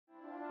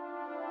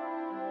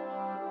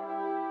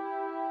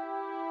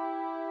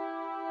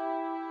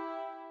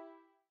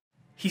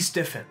He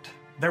stiffened.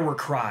 There were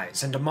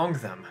cries, and among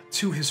them,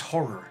 to his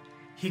horror,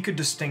 he could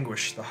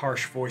distinguish the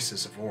harsh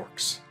voices of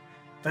orcs.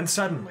 Then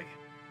suddenly,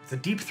 the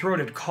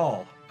deep-throated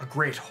call, a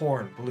great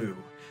horn blew,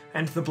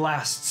 and the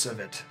blasts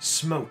of it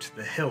smote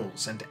the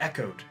hills and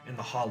echoed in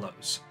the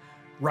hollows,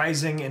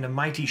 rising in a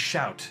mighty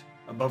shout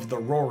above the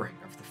roaring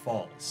of the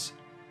falls.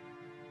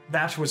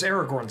 That was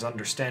Aragorn's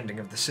understanding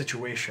of the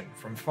situation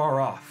from far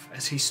off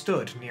as he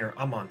stood near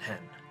Amonhen.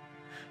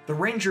 The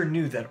ranger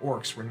knew that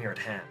orcs were near at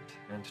hand,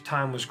 and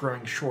time was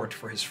growing short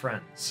for his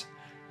friends.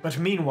 But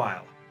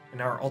meanwhile, in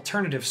our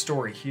alternative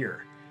story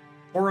here,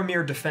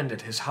 Boromir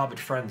defended his hobbit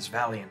friends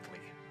valiantly.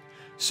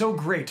 So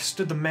great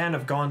stood the man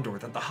of Gondor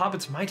that the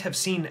hobbits might have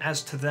seen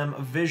as to them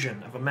a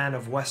vision of a man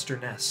of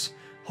Westernesse,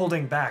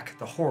 holding back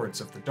the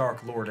hordes of the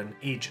Dark Lord in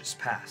ages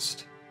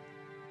past.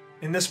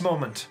 In this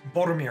moment,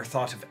 Boromir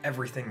thought of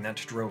everything that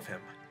drove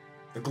him.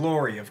 The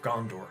glory of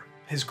Gondor,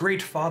 his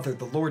great father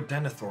the Lord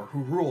Denethor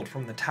who ruled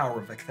from the Tower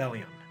of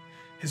Ecthelion,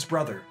 his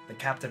brother the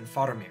Captain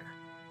Faramir,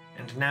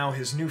 and now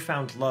his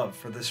newfound love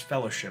for this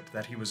fellowship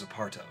that he was a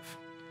part of.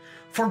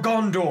 "For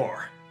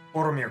Gondor!"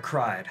 Boromir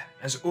cried,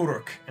 as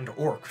Uruk and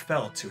Orc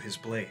fell to his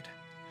blade.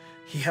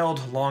 He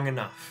held long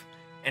enough,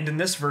 and in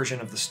this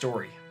version of the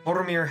story,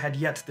 Boromir had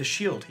yet the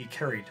shield he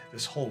carried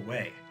this whole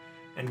way,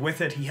 and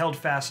with it he held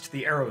fast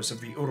the arrows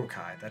of the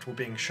Uruk-hai that were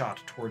being shot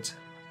towards him.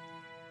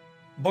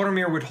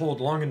 Boromir would hold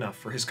long enough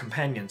for his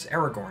companions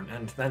Aragorn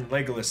and then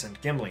Legolas and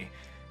Gimli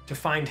to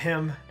find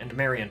him and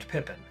Merry and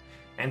Pippin,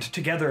 and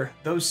together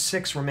those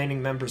 6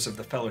 remaining members of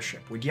the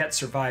Fellowship would yet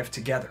survive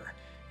together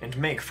and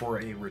make for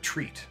a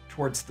retreat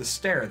towards the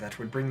stair that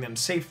would bring them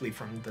safely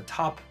from the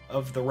top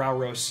of the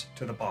Rauros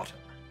to the bottom,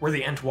 where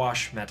the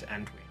Entwash met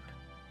Anduin.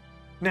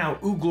 Now,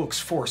 Ugluk's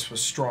force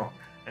was strong,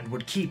 and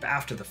would keep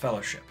after the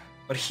Fellowship,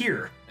 but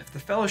here, if the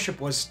Fellowship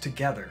was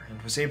together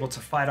and was able to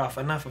fight off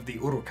enough of the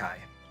Uruk-hai,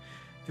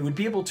 they would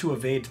be able to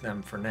evade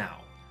them for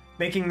now,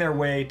 making their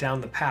way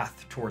down the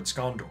path towards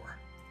Gondor.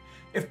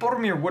 If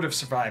Boromir would have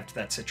survived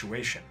that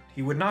situation,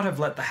 he would not have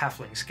let the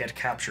halflings get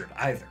captured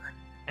either,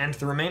 and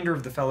the remainder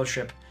of the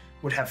Fellowship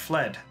would have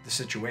fled the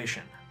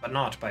situation, but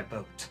not by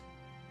boat.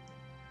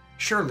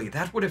 Surely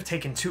that would have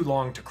taken too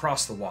long to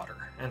cross the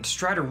water, and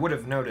Strider would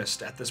have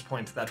noticed at this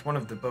point that one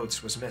of the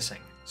boats was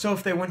missing, so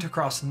if they went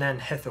across Nen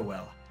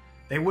Hithoel,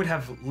 they would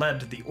have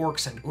led the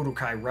orcs and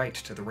Uruk-hai right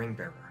to the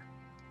Ringbearer.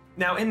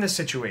 Now in this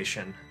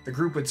situation, the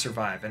group would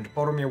survive, and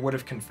Boromir would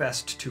have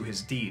confessed to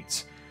his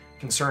deeds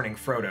concerning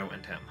Frodo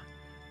and him,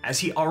 as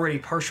he already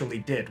partially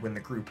did when the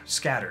group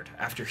scattered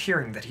after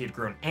hearing that he had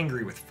grown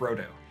angry with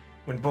Frodo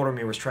when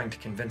Boromir was trying to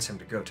convince him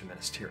to go to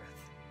Minas Tirith.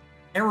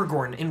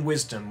 Aragorn, in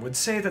wisdom, would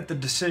say that the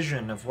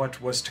decision of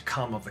what was to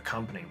come of the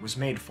company was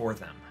made for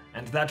them,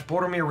 and that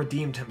Boromir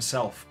redeemed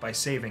himself by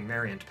saving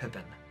Merry and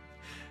Pippin.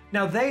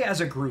 Now they,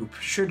 as a group,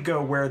 should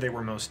go where they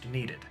were most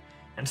needed,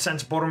 and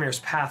since Boromir's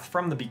path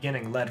from the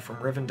beginning led from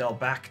Rivendell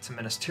back to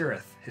Minas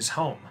Tirith, his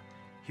home,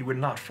 he would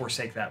not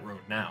forsake that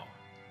road now.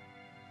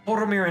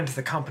 Boromir and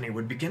the company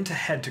would begin to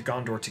head to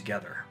Gondor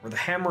together, where the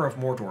Hammer of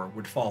Mordor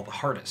would fall the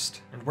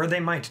hardest, and where they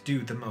might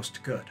do the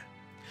most good.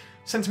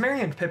 Since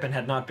Merry and Pippin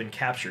had not been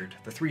captured,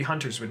 the 3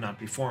 hunters would not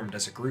be formed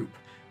as a group,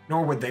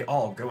 nor would they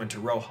all go into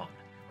Rohan.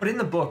 But in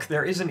the book,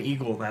 there is an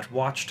eagle that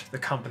watched the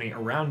company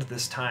around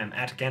this time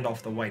at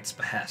Gandalf the White's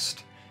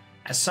behest,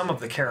 as some of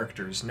the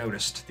characters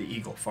noticed the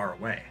eagle far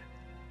away.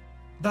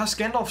 Thus,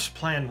 Gandalf's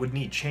plan would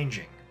need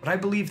changing, but I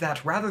believe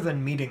that rather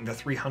than meeting the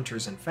 3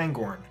 hunters in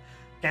Fangorn,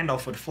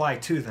 Gandalf would fly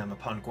to them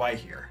upon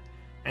Gwaihir,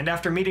 and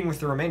after meeting with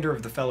the remainder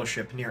of the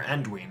Fellowship near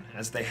Anduin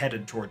as they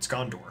headed towards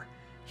Gondor,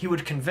 he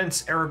would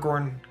convince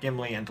Aragorn,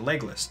 Gimli, and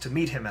Legolas to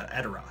meet him at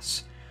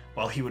Edoras,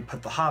 while he would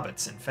put the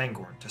hobbits in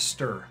Fangorn to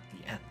stir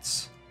the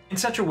Ents. In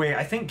such a way,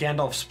 I think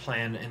Gandalf's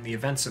plan in the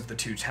events of the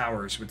 2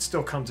 Towers would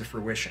still come to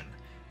fruition,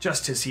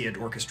 just as he had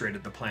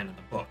orchestrated the plan in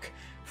the book,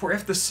 for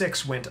if the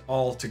 6 went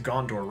all to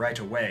Gondor right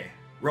away,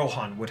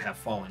 Rohan would have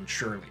fallen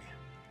surely.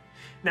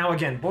 Now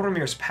again,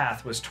 Boromir's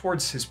path was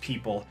towards his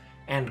people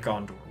and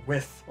Gondor,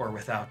 with or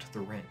without the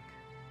ring.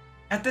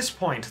 At this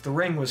point, the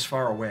ring was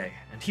far away,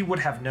 and he would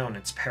have known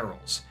its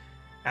perils,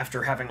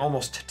 after having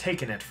almost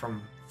taken it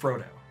from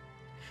Frodo.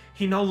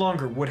 He no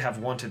longer would have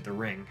wanted the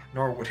ring,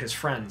 nor would his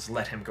friends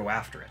let him go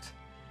after it.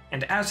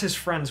 And as his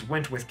friends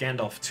went with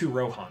Gandalf to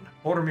Rohan,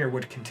 Boromir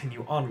would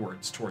continue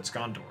onwards towards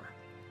Gondor.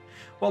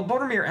 While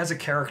Boromir as a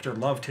character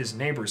loved his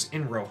neighbors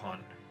in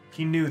Rohan,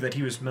 he knew that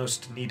he was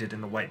most needed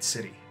in the White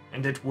City,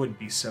 and it would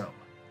be so.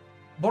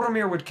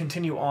 Boromir would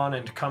continue on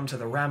and come to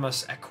the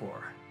Ramas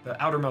Ekor, the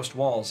outermost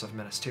walls of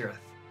Minas Tirith,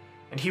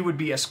 and he would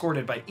be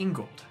escorted by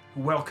Ingold,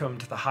 who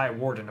welcomed the High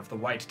Warden of the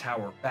White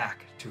Tower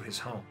back to his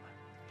home.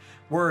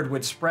 Word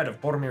would spread of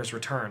Boromir's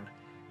return,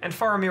 and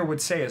Faramir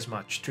would say as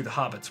much to the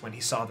hobbits when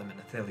he saw them in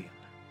Ithilien.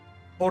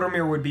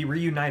 Boromir would be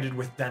reunited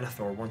with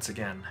Denethor once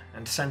again,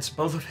 and since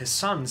both of his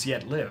sons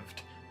yet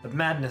lived, the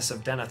madness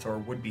of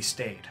Denethor would be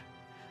stayed,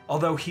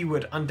 although he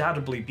would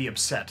undoubtedly be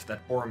upset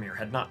that Boromir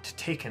had not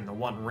taken the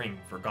One Ring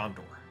for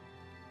Gondor.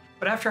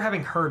 But after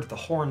having heard the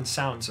horn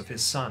sounds of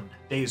his son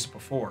days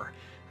before,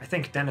 I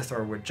think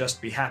Denethor would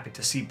just be happy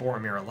to see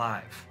Boromir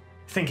alive.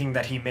 thinking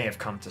that he may have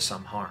come to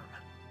some harm.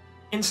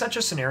 In such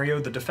a scenario,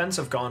 the defense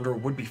of Gondor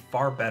would be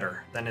far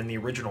better than in the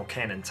original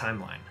canon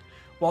timeline.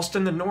 Whilst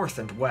in the north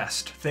and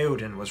west,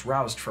 Theoden was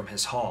roused from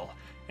his hall,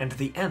 and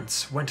the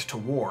Ents went to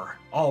war,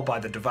 all by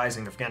the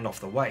devising of Gandalf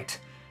the White.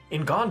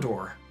 In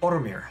Gondor,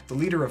 Boromir, the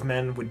leader of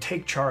men, would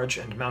take charge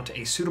and mount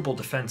a suitable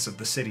defense of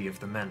the city of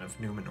the men of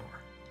Númenor.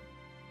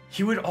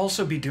 He would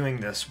also be doing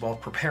this while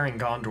preparing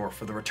Gondor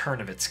for the return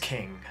of its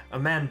king, a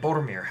man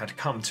Boromir had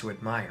come to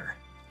admire.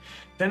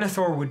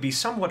 Denethor would be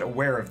somewhat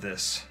aware of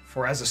this,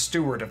 for as a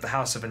steward of the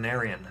House of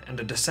Anarion and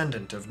a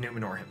descendant of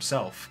Númenor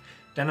himself,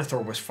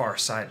 Denethor was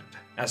far-sighted,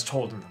 as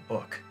told in the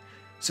book.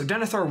 So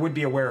Denethor would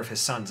be aware of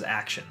his son's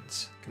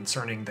actions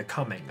concerning the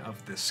coming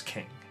of this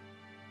king.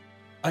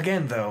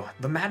 Again, though,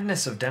 the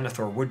madness of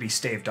Denethor would be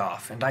staved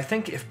off, and I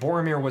think if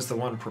Boromir was the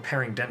one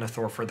preparing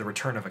Denethor for the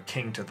return of a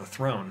king to the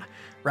throne,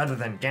 rather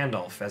than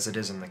Gandalf as it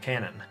is in the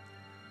canon,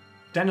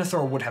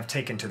 Denethor would have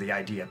taken to the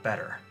idea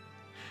better.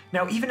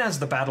 Now, even as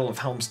the Battle of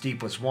Helm's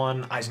Deep was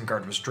won,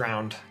 Isengard was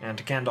drowned,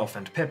 and Gandalf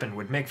and Pippin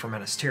would make for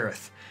Minas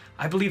Tirith,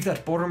 I believe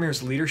that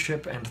Boromir's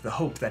leadership and the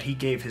hope that he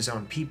gave his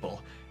own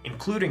people,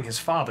 including his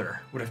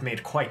father, would have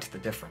made quite the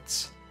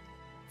difference.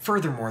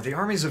 Furthermore, the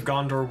armies of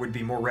Gondor would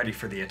be more ready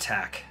for the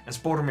attack, as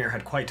Boromir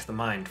had quite the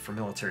mind for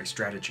military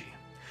strategy.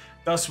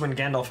 Thus, when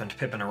Gandalf and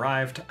Pippin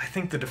arrived, I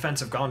think the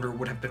defense of Gondor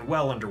would have been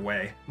well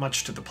underway,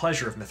 much to the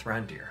pleasure of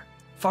Mithrandir.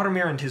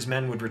 Faramir and his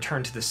men would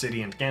return to the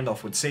city and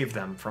Gandalf would save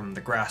them from the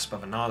grasp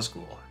of a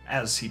Nazgul,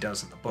 as he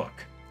does in the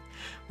book.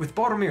 With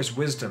Boromir's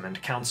wisdom and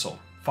counsel,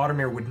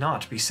 Faramir would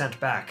not be sent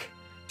back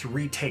to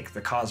retake the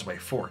Causeway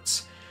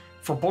forts,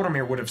 for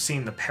Boromir would have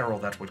seen the peril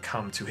that would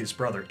come to his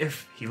brother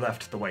if he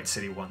left the White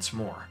City once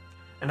more,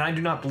 and I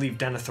do not believe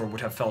Denethor would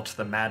have felt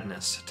the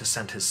madness to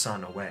send his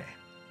son away.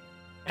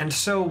 And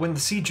so, when the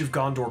siege of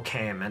Gondor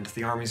came and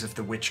the armies of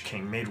the Witch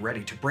King made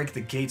ready to break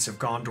the gates of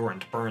Gondor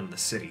and burn the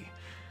city,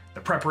 the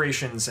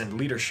preparations and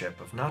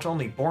leadership of not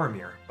only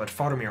Boromir, but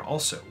Faramir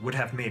also, would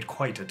have made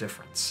quite a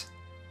difference.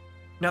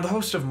 Now the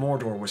host of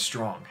Mordor was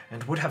strong,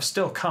 and would have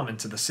still come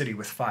into the city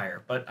with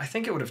fire, but I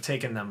think it would have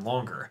taken them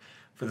longer,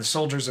 for the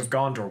soldiers of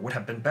Gondor would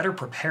have been better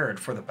prepared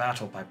for the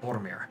battle by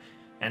Boromir,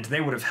 and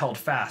they would have held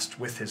fast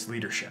with his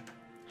leadership.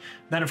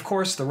 Then of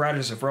course the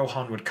riders of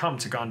Rohan would come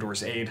to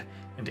Gondor's aid,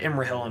 and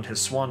Imrahil and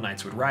his Swan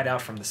Knights would ride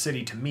out from the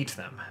city to meet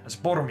them, as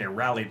Boromir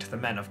rallied the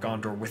men of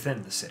Gondor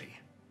within the city.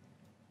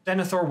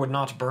 Denethor would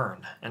not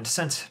burn, and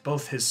since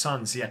both his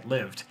sons yet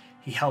lived,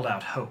 he held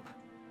out hope.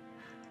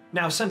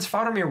 Now, since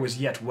Faramir was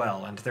yet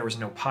well and there was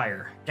no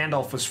pyre,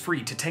 Gandalf was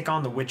free to take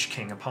on the Witch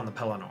King upon the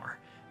Pelennor,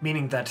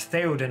 meaning that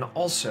Theoden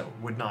also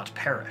would not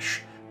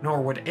perish,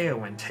 nor would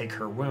Éowyn take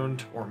her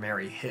wound or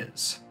marry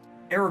his.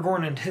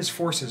 Aragorn and his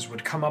forces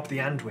would come up the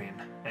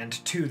Anduin and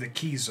to the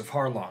Keys of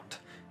Harlond,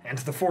 and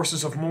the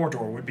forces of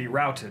Mordor would be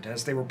routed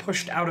as they were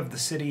pushed out of the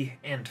city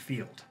and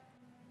field.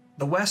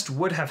 The West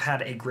would have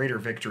had a greater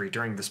victory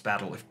during this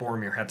battle if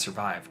Boromir had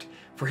survived,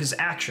 for his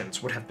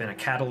actions would have been a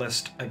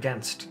catalyst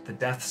against the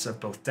deaths of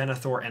both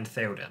Denethor and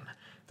Theoden,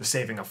 the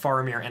saving of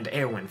Faramir and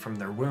Éowyn from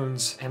their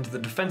wounds, and the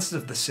defenses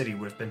of the city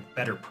would have been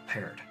better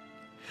prepared.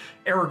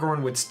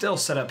 Aragorn would still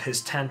set up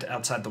his tent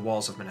outside the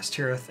walls of Minas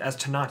Tirith as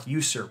to not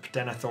usurp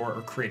Denethor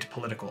or create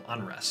political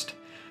unrest,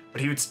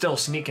 but he would still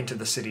sneak into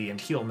the city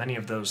and heal many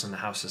of those in the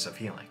Houses of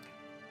Healing.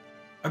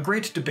 A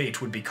great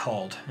debate would be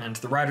called, and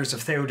the riders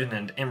of Theoden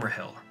and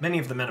Imrahil, many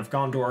of the men of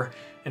Gondor,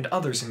 and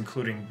others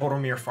including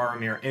Boromir,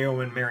 Faramir,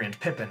 Éowyn, Merry and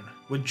Pippin,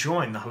 would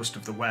join the host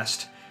of the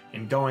West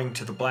in going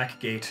to the Black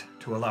Gate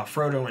to allow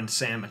Frodo and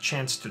Sam a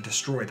chance to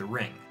destroy the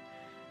ring.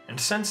 And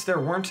since there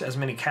weren't as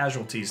many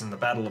casualties in the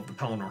Battle of the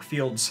Pelennor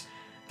Fields,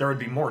 there would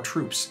be more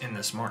troops in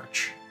this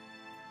march.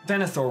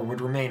 Denethor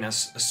would remain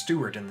as a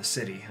steward in the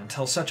city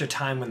until such a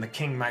time when the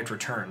king might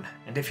return,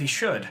 and if he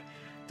should,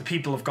 the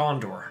people of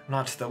Gondor,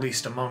 not the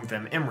least among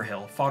them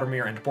Imrahil,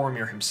 Faramir, and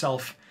Boromir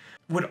himself,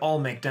 would all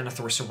make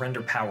Denethor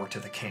surrender power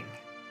to the king.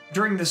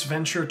 During this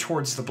venture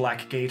towards the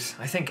Black Gate,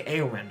 I think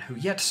Éowyn, who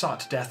yet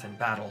sought death in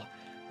battle,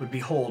 would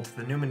behold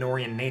the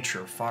Númenorian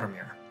nature of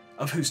Faramir,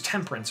 of whose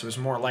temperance was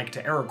more like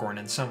to Aragorn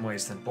in some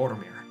ways than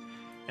Boromir,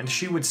 and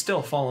she would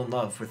still fall in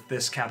love with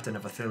this captain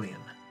of Ithilien.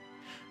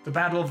 The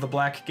Battle of the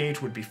Black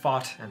Gate would be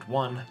fought and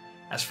won,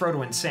 as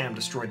Frodo and Sam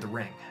destroyed the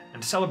ring,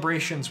 and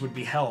celebrations would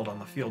be held on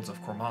the fields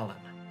of Cormallen.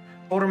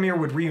 Boromir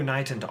would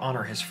reunite and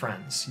honor his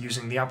friends,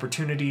 using the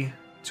opportunity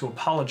to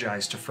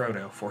apologize to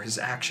Frodo for his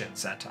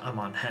actions at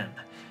Amon Hen,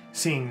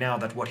 seeing now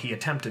that what he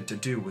attempted to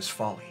do was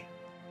folly.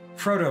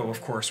 Frodo,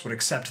 of course, would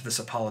accept this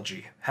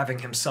apology, having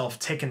himself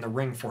taken the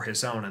ring for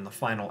his own in the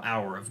final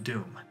hour of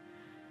doom,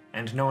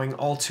 and knowing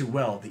all too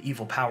well the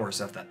evil powers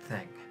of that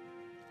thing.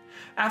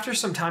 After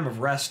some time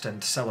of rest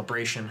and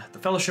celebration, the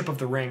Fellowship of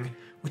the Ring,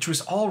 which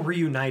was all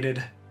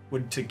reunited,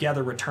 would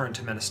together return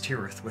to Minas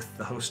Tirith with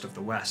the host of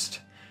the West,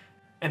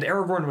 and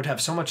Aragorn would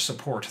have so much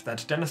support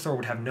that Denethor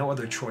would have no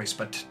other choice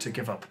but to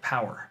give up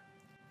power.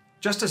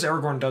 Just as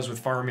Aragorn does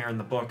with Faramir in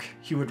the book,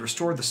 he would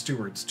restore the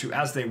stewards to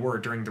as they were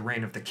during the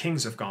reign of the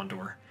kings of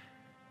Gondor,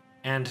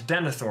 and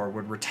Denethor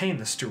would retain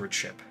the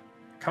stewardship,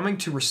 coming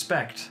to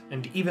respect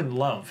and even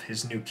love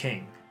his new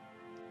king.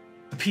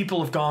 The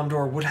people of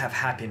Gondor would have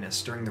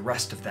happiness during the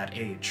rest of that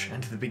age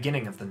and the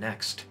beginning of the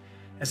next,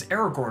 as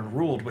Aragorn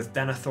ruled with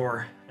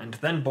Denethor, and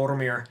then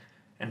Boromir,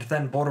 and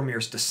then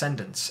Boromir's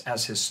descendants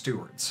as his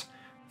stewards,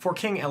 for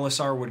King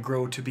Elisar would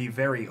grow to be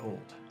very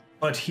old.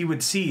 But he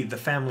would see the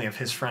family of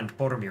his friend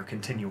Boromir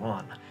continue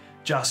on,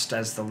 just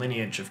as the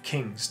lineage of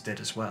kings did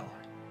as well.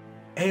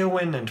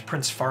 Éowyn and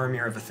Prince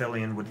Faramir of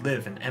Ithilien would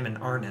live in Emin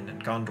Arnon in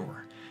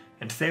Gondor,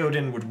 and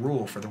Theoden would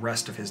rule for the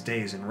rest of his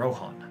days in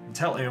Rohan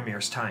until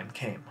Éomer's time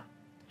came.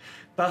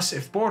 Thus,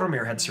 if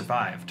Boromir had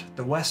survived,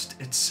 the West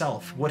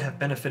itself would have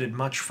benefited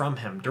much from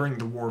him during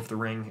the War of the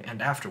Ring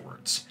and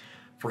afterwards,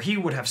 for he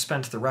would have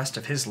spent the rest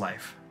of his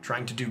life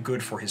trying to do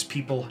good for his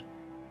people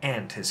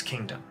and his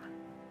kingdom.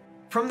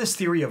 From this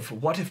theory of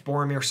what if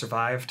Boromir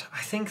survived,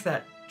 I think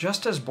that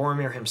just as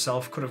Boromir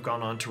himself could have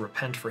gone on to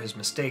repent for his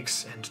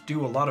mistakes and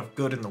do a lot of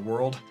good in the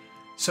world,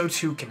 so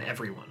too can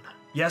everyone.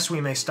 Yes,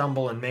 we may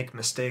stumble and make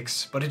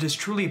mistakes, but it is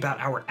truly about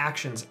our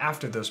actions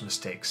after those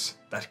mistakes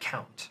that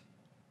count.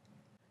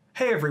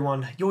 Hey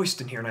everyone,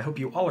 Yoiston here, and I hope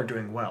you all are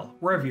doing well,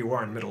 wherever you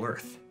are in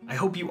Middle-earth. I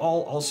hope you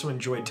all also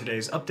enjoyed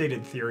today's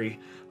updated theory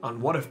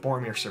on what if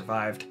Boromir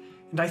survived,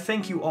 and I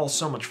thank you all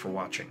so much for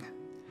watching.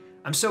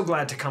 I'm so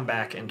glad to come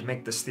back and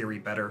make this theory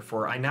better,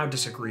 for I now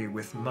disagree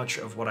with much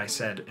of what I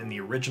said in the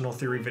original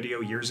theory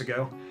video years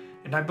ago,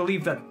 and I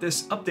believe that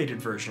this updated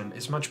version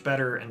is much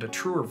better and a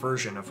truer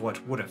version of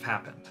what would have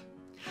happened.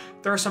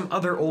 There are some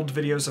other old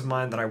videos of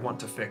mine that I want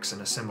to fix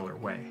in a similar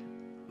way.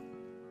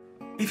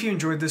 If you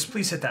enjoyed this,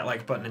 please hit that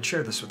like button and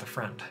share this with a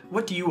friend.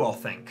 What do you all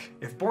think?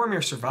 If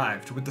Boromir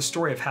survived, would the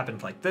story have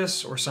happened like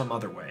this or some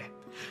other way?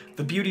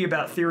 The beauty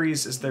about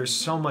theories is there's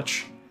so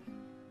much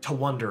to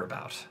wonder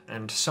about,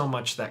 and so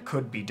much that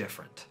could be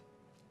different.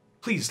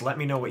 Please let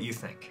me know what you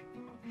think.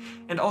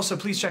 And also,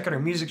 please check out our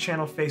music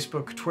channel,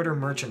 Facebook, Twitter,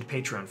 merch, and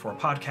Patreon for a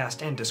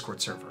podcast and Discord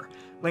server.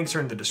 Links are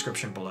in the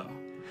description below.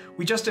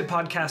 We just did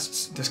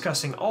podcasts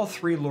discussing all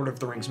 3 Lord of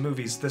the Rings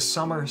movies this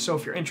summer, so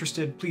if you're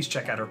interested, please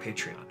check out our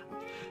Patreon.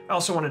 I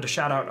also wanted to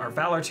shout out our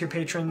Valor tier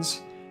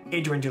patrons,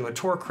 Adrian De la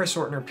Torre, Chris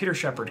Ortner, Peter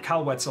Sheppard,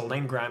 Kyle Wetzel,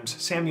 Lane Grimes,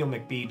 Samuel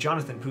McBee,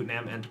 Jonathan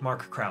Putnam, and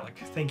Mark Kralick.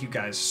 Thank you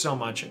guys so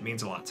much, it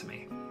means a lot to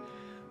me.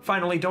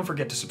 Finally, don't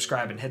forget to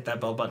subscribe and hit that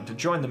bell button to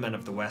join the Men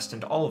of the West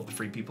and all of the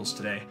Free Peoples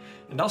today,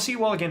 and I'll see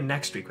you all again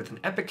next week with an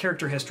epic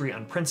character history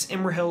on Prince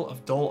Imrahil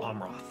of Dol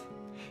Amroth.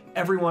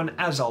 Everyone,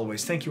 as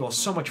always, thank you all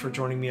so much for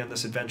joining me on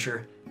this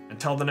adventure.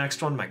 Until the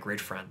next one, my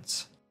great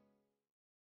friends.